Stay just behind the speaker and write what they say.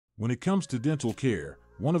When it comes to dental care,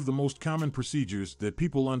 one of the most common procedures that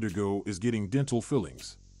people undergo is getting dental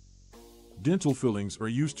fillings. Dental fillings are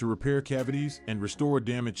used to repair cavities and restore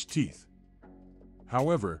damaged teeth.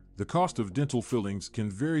 However, the cost of dental fillings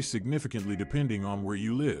can vary significantly depending on where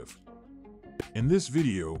you live. In this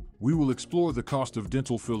video, we will explore the cost of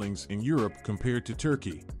dental fillings in Europe compared to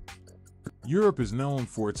Turkey. Europe is known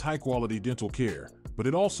for its high-quality dental care, but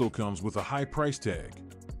it also comes with a high price tag.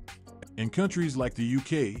 In countries like the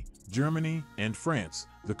UK, Germany, and France,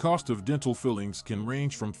 the cost of dental fillings can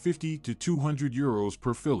range from 50 to 200 euros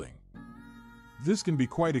per filling. This can be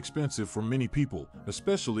quite expensive for many people,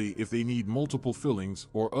 especially if they need multiple fillings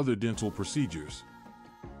or other dental procedures.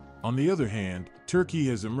 On the other hand, Turkey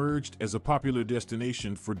has emerged as a popular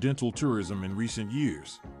destination for dental tourism in recent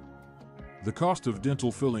years. The cost of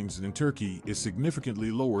dental fillings in Turkey is significantly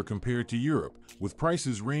lower compared to Europe, with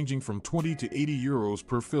prices ranging from 20 to 80 euros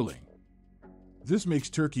per filling. This makes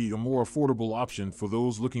Turkey a more affordable option for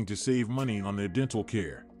those looking to save money on their dental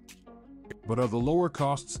care. But are the lower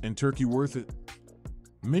costs in Turkey worth it?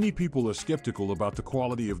 Many people are skeptical about the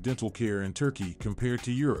quality of dental care in Turkey compared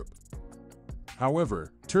to Europe.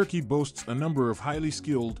 However, Turkey boasts a number of highly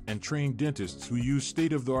skilled and trained dentists who use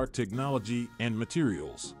state-of-the-art technology and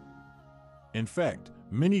materials. In fact,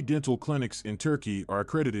 many dental clinics in Turkey are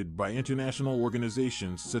accredited by international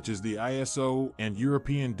organizations such as the ISO and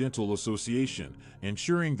European Dental Association,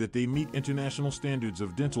 ensuring that they meet international standards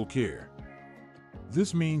of dental care.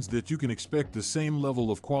 This means that you can expect the same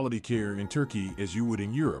level of quality care in Turkey as you would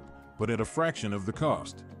in Europe, but at a fraction of the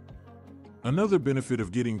cost. Another benefit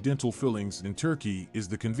of getting dental fillings in Turkey is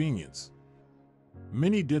the convenience.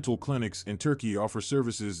 Many dental clinics in Turkey offer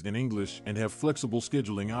services in English and have flexible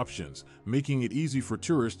scheduling options, making it easy for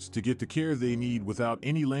tourists to get the care they need without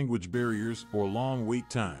any language barriers or long wait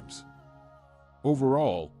times.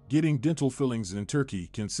 Overall, getting dental fillings in Turkey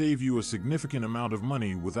can save you a significant amount of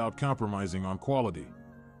money without compromising on quality.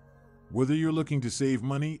 Whether you're looking to save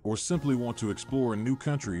money or simply want to explore a new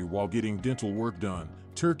country while getting dental work done,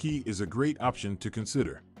 Turkey is a great option to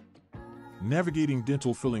consider. Navigating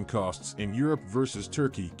dental filling costs in Europe versus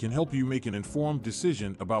Turkey can help you make an informed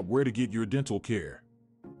decision about where to get your dental care.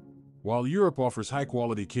 While Europe offers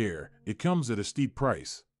high-quality care, it comes at a steep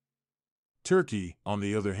price. Turkey, on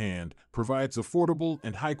the other hand, provides affordable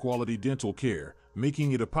and high-quality dental care,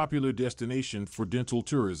 making it a popular destination for dental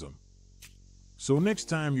tourism. So next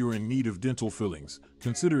time you're in need of dental fillings,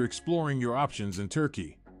 consider exploring your options in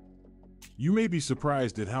Turkey. You may be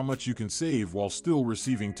surprised at how much you can save while still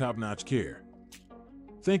receiving top-notch care.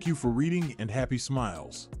 Thank you for reading and happy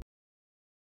smiles.